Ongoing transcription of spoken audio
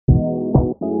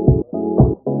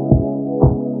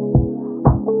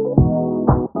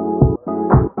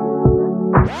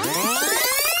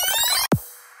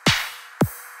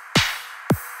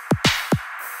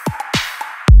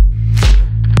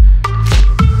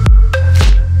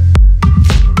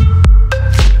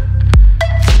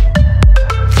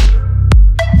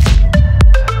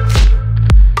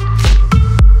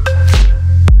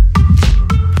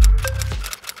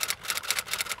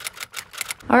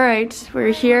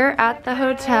we're here at the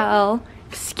hotel.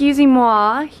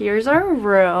 Excusez-moi, here's our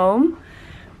room.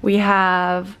 We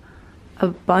have a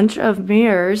bunch of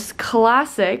mirrors,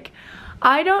 classic.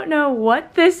 I don't know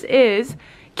what this is.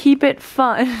 Keep it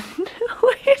fun.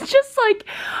 It's just like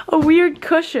a weird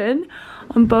cushion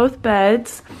on both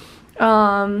beds.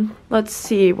 Let's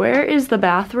see, where is the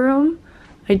bathroom?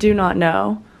 I do not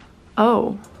know.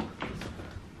 Oh.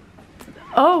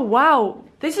 Oh, wow.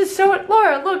 This is so,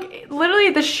 Laura, look,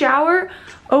 literally the shower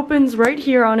opens right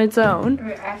here on its own.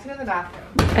 Wait, I have to go to the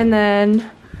bathroom. And then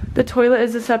the toilet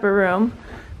is a separate room.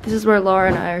 This is where Laura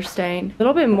and I are staying. A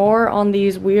little bit more on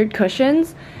these weird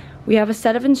cushions. We have a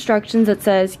set of instructions that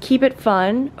says, keep it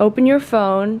fun, open your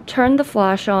phone, turn the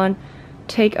flash on,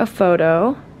 take a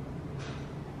photo.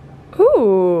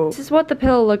 Ooh, this is what the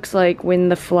pillow looks like when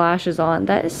the flash is on.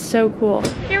 That is so cool.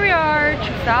 Here we are,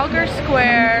 Trafalgar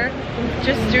Square,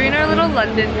 just doing our little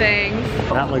London things.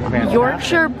 That looks fantastic.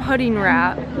 Yorkshire pudding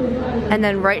wrap, and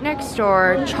then right next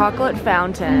door, chocolate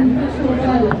fountain.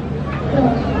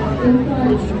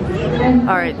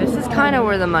 Alright, this is kind of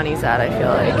where the money's at, I feel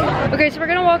like. Okay, so we're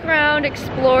gonna walk around,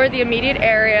 explore the immediate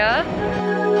area.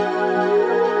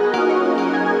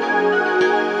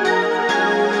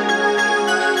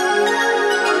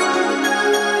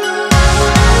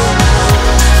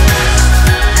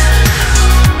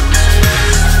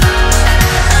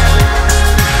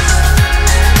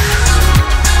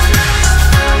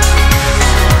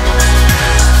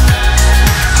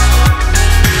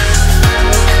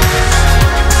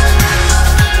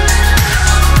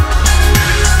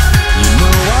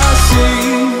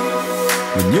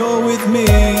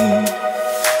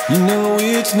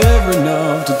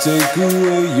 Take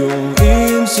away your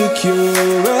insecurities.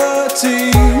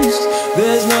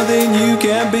 There's nothing you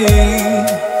can be.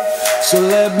 So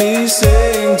let me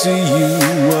sing to you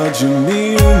what you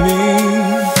mean to me.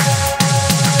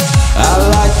 I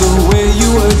like the way you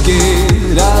work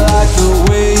it. I like the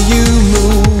way you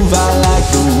move. I like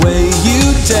the way you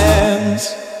dance.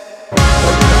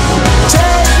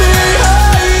 Take me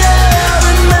higher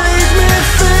and make me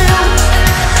feel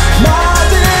my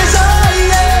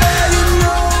desire. You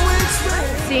know it's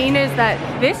real. Scene is that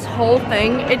this whole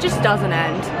thing, it just doesn't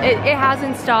end. It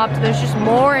hasn't stopped. There's just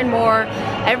more and more.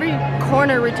 Every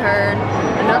corner return,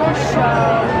 another show.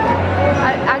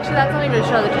 Actually, that's not even a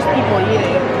show, they're just people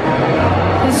eating.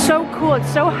 It's so cool,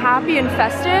 it's so happy and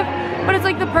festive, but it's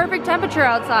like the perfect temperature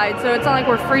outside, so it's not like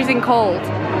we're freezing cold.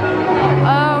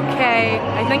 Okay,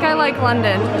 I think I like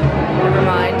London. Never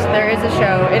mind, there is a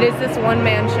show. It is this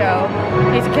one-man show.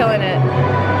 He's killing it.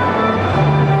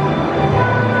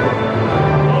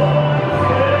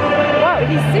 Wow,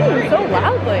 he's singing so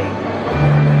loudly.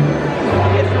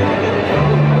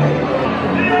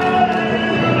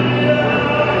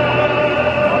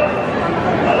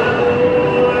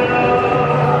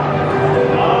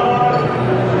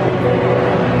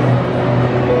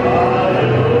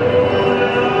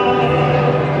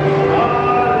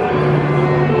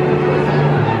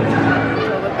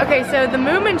 So the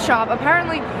Moomin shop,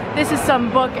 apparently this is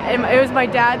some book, and it was my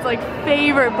dad's like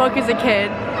favorite book as a kid,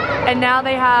 and now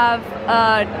they have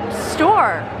a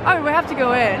store. Oh, we have to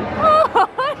go in. Oh,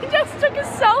 I just took a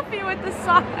selfie with the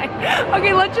sign.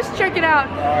 Okay, let's just check it out.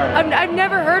 I've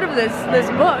never heard of this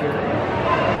book.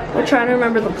 We're trying to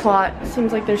remember the plot.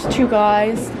 Seems like there's two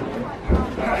guys.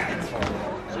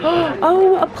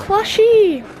 Oh, a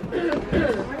plushie!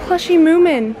 Plushie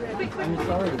Moomin.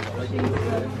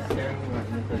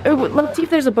 Oh, let's see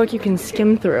if there's a book you can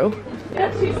skim through.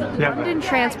 Yeah. London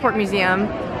Transport Museum.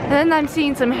 And then I'm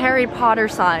seeing some Harry Potter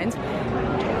signs.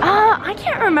 I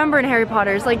can't remember in Harry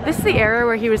Potter. Is like this the era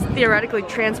where he was theoretically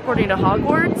transporting to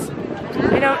Hogwarts?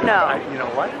 I don't know. You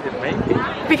know what? It may be.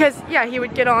 Because yeah, he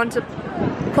would get on to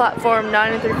platform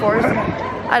 9 3/4.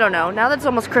 I don't know. Now that it's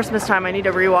almost Christmas time, I need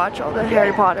to rewatch all the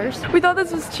Harry Potters. We thought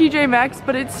this was TJ Maxx,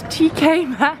 but it's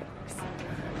TK Maxx.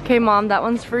 Okay, Mom, that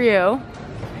one's for you.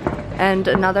 And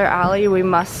another alley we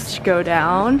must go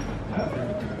down.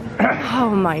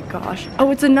 Oh my gosh. Oh,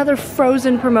 it's another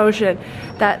Frozen promotion.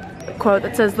 That quote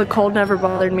that says, "The cold never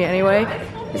bothered me anyway,"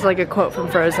 is like a quote from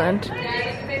Frozen.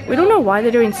 We don't know why they're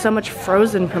doing so much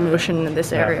Frozen promotion in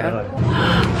this area.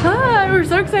 Hi, we're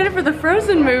so excited for the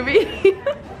Frozen movie.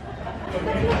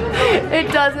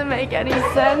 It doesn't make any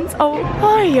sense. Oh,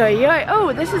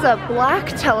 oh, this is a black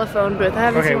telephone booth. I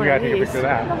haven't seen one of these. Okay, we gotta take a picture of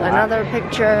that. Another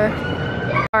picture.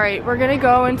 Alright, we're gonna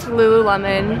go into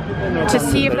Lululemon to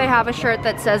see if they have a shirt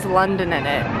that says London in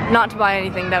it. Not to buy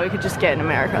anything that we could just get in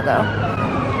America though.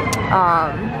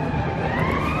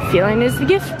 Feeling is the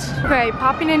gift. Okay,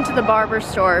 popping into the barber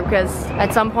store because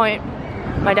at some point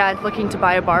My dad's looking to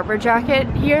buy a Barber jacket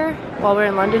here while we're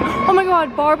in London. Oh my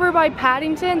god, Barber by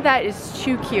Paddington? That is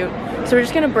too cute. So we're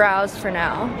just gonna browse for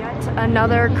now. Yet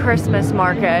another Christmas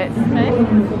market.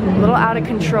 A little out of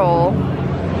control.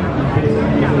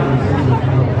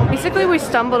 Basically, we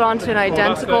stumbled onto an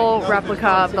identical replica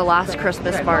of the last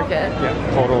Christmas market. Yeah,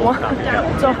 total.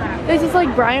 So this is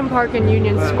like Bryant Park and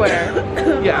Union Square.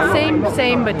 Same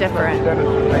but different.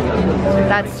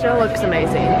 That still looks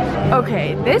amazing.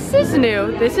 Okay, this is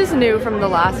new. This is new from the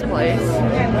last place.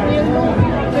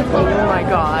 Oh my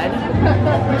god.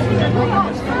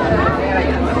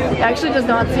 It actually does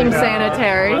not seem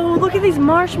sanitary. Oh, look at these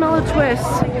marshmallow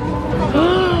twists.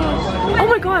 Oh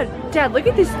my god, Dad, look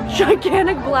at this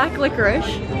gigantic black licorice.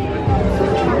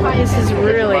 This is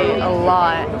really a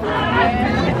lot.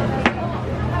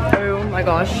 Oh my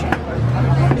gosh.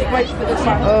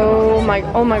 Oh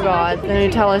my god, the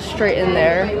Nutella's straight in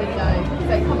there.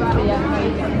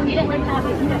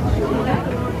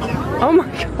 Oh my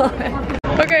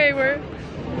god. Okay, we're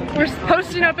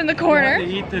posting up in the corner.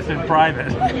 You have to eat this in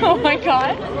private. Oh my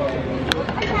god.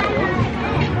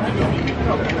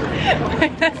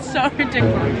 That's so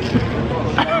ridiculous.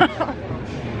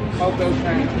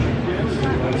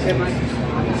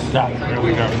 There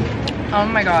we go. Oh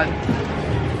my god.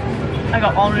 I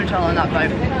got all Nutella in that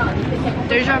bite.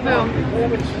 Deja vu.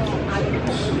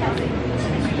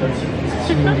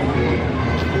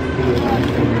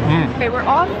 Okay, we're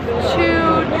off to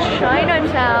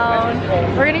Chinatown.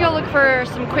 We're gonna go look for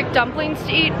some quick dumplings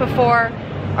to eat before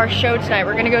our show tonight.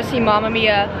 We're gonna go see Mamma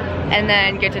Mia and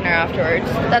then get dinner afterwards.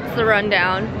 That's the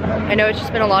rundown. I know it's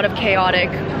just been a lot of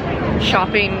chaotic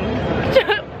shopping,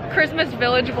 Christmas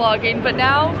village vlogging, but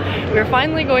now we're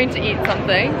finally going to eat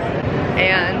something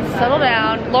and settle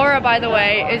down. Laura, by the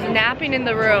way, is napping in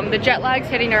the room. The jet lag's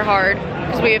hitting her hard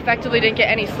because we effectively didn't get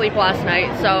any sleep last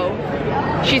night, so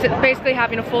she's basically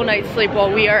having a full night's sleep while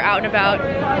we are out and about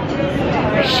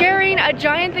sharing a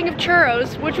giant thing of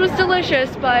churros, which was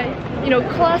delicious, but, you know,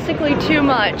 classically too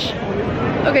much.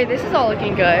 Okay, this is all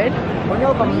looking good.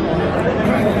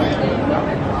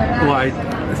 Well,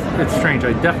 it's strange.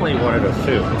 I definitely wanted a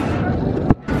soup.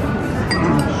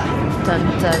 Dun,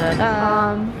 dun, dun,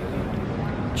 dun.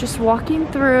 Just walking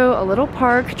through a little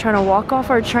park, trying to walk off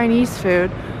our Chinese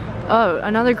food. Oh,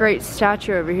 another great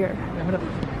statue over here.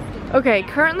 Okay,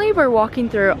 currently we're walking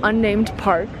through unnamed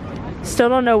park. Still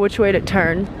don't know which way to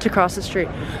turn to cross the street.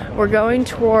 We're going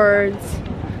towards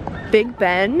Big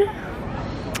Ben.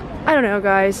 I don't know,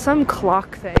 guys, some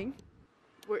clock thing.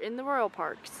 We're in the Royal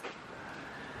Parks.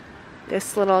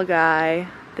 This little guy,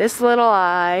 this little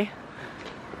eye.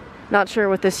 Not sure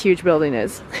what this huge building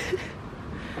is.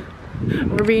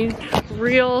 We're being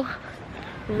real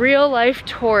life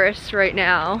tourists right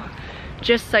now.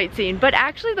 Just sightseeing. But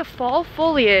actually the fall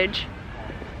foliage,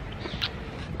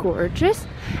 gorgeous.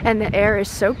 And the air is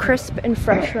so crisp and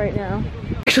fresh right now.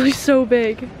 Actually so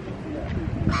big.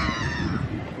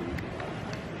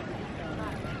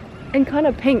 And kind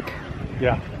of pink.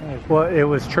 Yeah. Well, it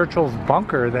was Churchill's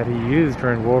bunker that he used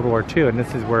during World War II, and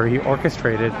this is where he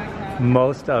orchestrated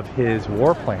most of his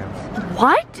war plans.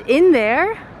 What? In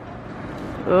there?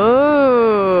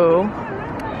 Oh.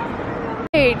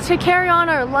 Okay, to carry on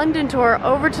our London tour,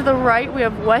 over to the right we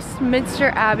have Westminster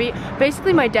Abbey.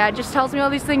 Basically my dad just tells me all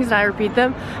these things and I repeat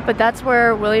them, but that's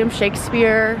where William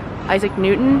Shakespeare, Isaac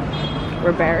Newton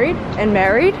were buried and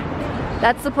married.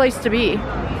 That's the place to be.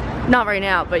 Not right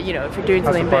now, but you know, if you're doing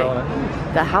something big.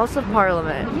 The House of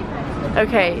Parliament.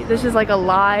 Okay, this is like a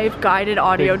live guided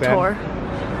audio tour.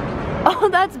 Oh,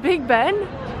 that's Big Ben?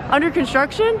 Under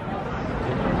construction?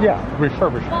 Yeah,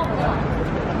 refurbished.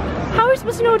 How are we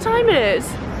supposed to know what time it is?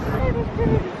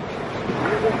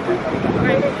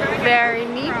 Very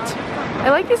neat. I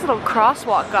like these little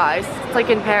crosswalk guys. It's like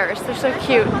in Paris. They're so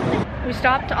cute. We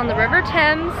stopped on the River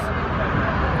Thames.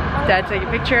 Dad took a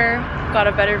picture. Got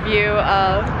a better view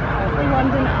of the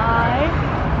London Eye.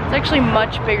 It's actually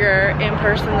much bigger in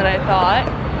person than I thought.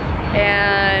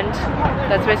 And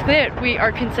that's basically it. We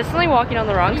are consistently walking on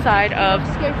the wrong side of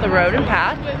the road and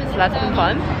path, so that's been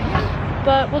fun.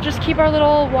 But we'll just keep our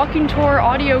little walking tour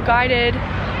audio guided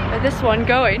this one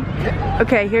going.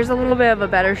 Okay, here's a little bit of a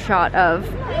better shot of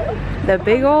the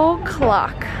big old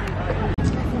clock.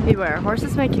 Beware,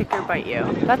 horses may kick or bite you.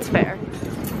 That's fair.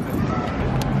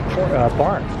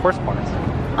 Barns, horse barns.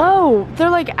 Oh, they're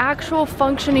like actual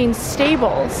functioning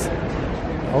stables.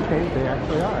 Okay, they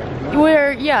actually are.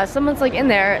 Where, yeah, someone's like in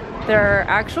there. There are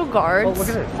actual guards. Oh, look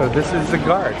at it. So this is the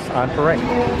guards on parade.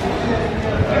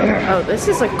 Oh, this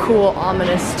is a cool,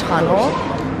 ominous tunnel.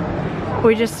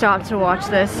 We just stopped to watch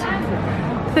this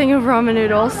thing of ramen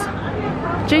noodles.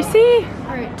 JC!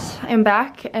 Alright, am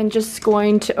back and just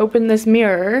going to open this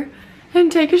mirror and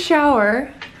take a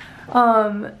shower.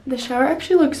 The shower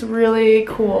actually looks really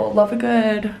cool. Love a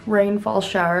good rainfall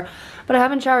shower. But I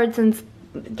haven't showered since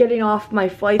getting off my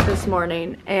flight this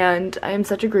morning, and I am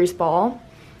such a greaseball.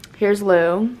 Here's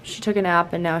Lou. She took a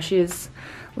nap and now she's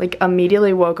like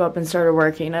immediately woke up and started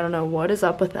working. I don't know what is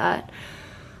up with that.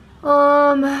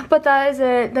 But that is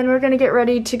it. Then we're gonna get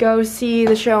ready to go see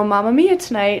the show Mamma Mia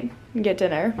tonight and get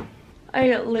dinner.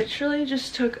 I literally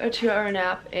just took a 2-hour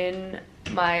nap in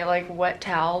my like wet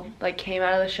towel, like came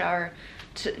out of the shower,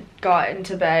 got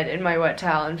into bed in my wet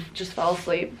towel and just fell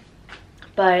asleep.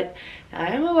 But I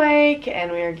am awake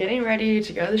and we are getting ready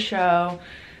to go to the show.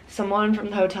 Someone from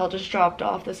the hotel just dropped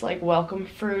off this like welcome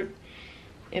fruit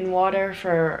in water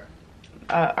for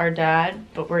our dad,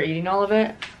 but we're eating all of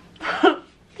it.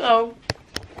 So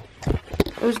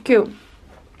it was cute.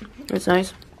 It's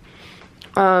nice.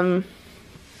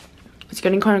 It's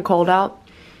getting kind of cold out,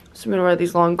 so I'm gonna wear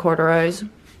these long corduroys,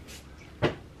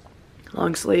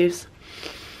 long sleeves.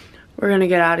 We're gonna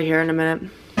get out of here in a minute.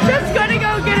 Just gonna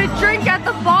go get a drink at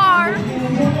the bar.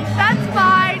 That's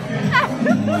fine.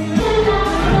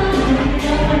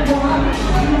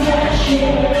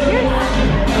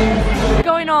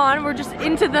 Going on, we're just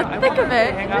into the thick of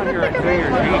it.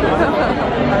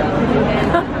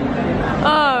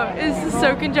 Oh, it's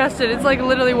so congested. It's like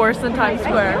literally worse than Times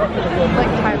Square.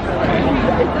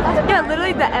 Yeah,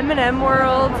 literally the M&M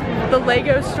world, the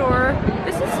Lego store.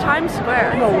 This is Times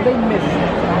Square. No, they missed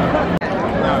it.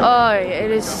 Oh,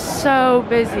 it is so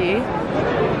busy.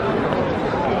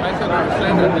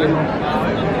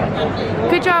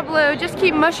 Good job, Lou. Just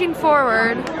keep mushing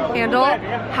forward. Handle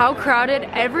how crowded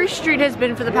every street has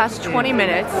been for the past 20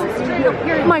 minutes.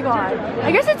 Oh my god.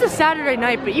 I guess it's a Saturday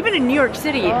night, but even in New York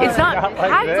City, it's not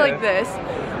packed like this.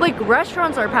 Like,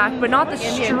 restaurants are packed, but not the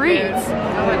streets.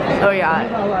 Oh yeah.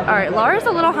 Alright, Laura's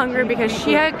a little hungry because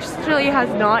she actually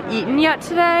has not eaten yet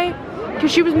today,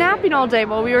 because she was napping all day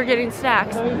while we were getting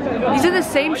snacks. These are the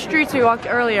same streets we walked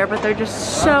earlier, but they're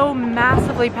just so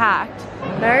massively packed.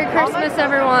 Merry Christmas,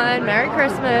 everyone. Merry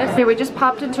Christmas. Okay, we just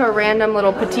popped into a random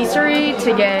little patisserie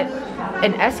to get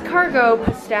an escargot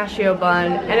pistachio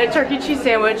bun and a turkey cheese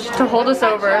sandwich to hold us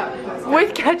over,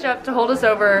 with ketchup to hold us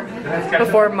over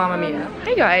before Mamma Mia.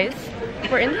 Hey guys,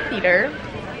 we're in the theater,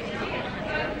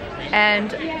 and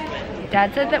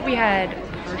Dad said that we had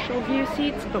partial view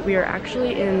seats, but we are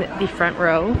actually in the front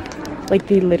row, like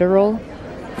the literal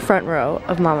front row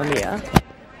of Mamma Mia.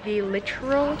 The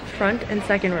literal front and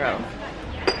second row.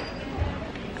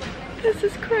 This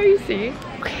is crazy.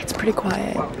 Okay, it's pretty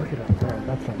quiet.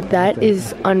 That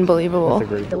is unbelievable.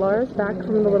 Laura's back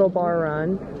from the little bar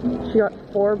run. She got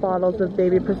 4 bottles of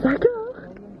baby Prosecco.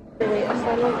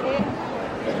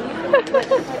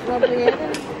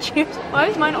 Cheers. Why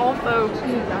is mine all faux?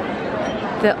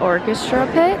 The orchestra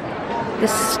pit, the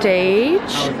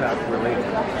stage,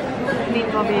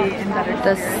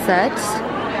 the set.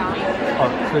 Oh,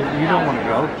 so you don't want to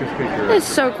go just because you're... It's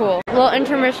so cool. Little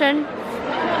intermission.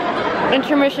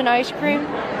 Intermission ice cream.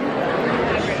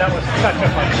 That was such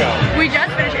a fun show. We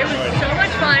just finished. It was so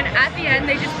much fun. At the end,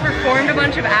 they just performed a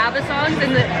bunch of ABBA songs,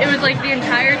 and it was like the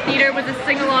entire theater was a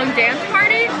sing-along dance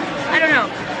party. I don't know.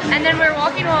 And then we were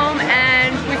walking home,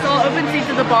 and we saw open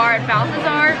seats at the bar at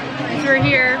Balthazar. So we're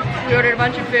here. We ordered a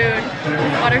bunch of food,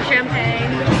 bought our champagne.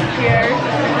 Cheers.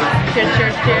 Cheers,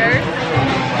 cheers, cheers.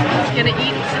 Gonna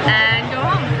eat and go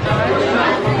home.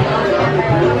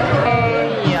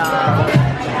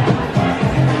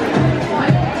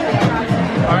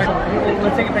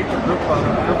 Let's take a picture. Group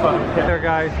photo. Get there,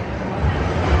 guys.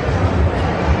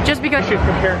 Just because you should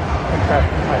compare.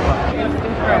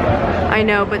 I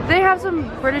know, but they have some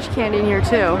British candy in here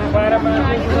too.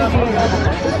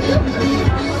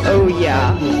 Oh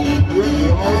yeah.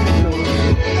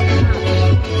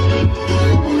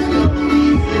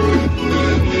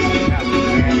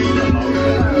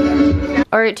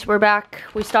 Alright, we're back.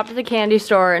 We stopped at the candy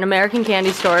store, an American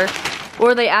candy store,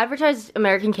 where they advertised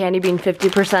American candy being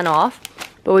 50% off,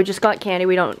 but we just got candy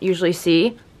we don't usually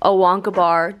see. A Wonka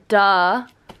bar, duh.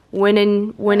 Win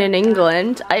in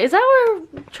England. Is that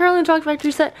where Charlie and Chocolate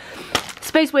Factory set?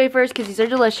 Space wafers, because these are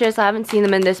delicious. I haven't seen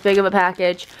them in this big of a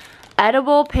package.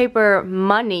 Edible paper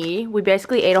money. We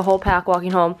basically ate a whole pack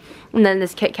walking home. And then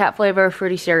this Kit Kat flavor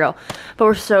fruity cereal. But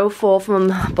we're so full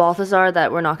from Balthazar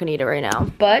that we're not going to eat it right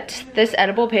now. But this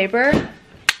edible paper,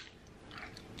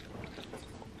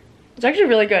 it's actually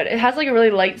really good. It has like a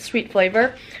really light sweet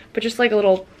flavor, but just like a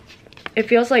little, it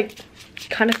feels like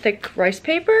kind of thick rice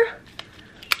paper.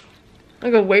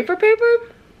 Like a wafer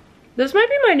paper? This might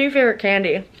be my new favorite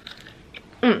candy.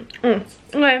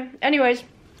 Okay, anyways,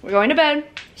 we're going to bed,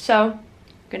 so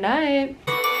Good night.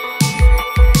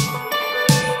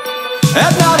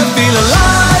 At night I feel alive.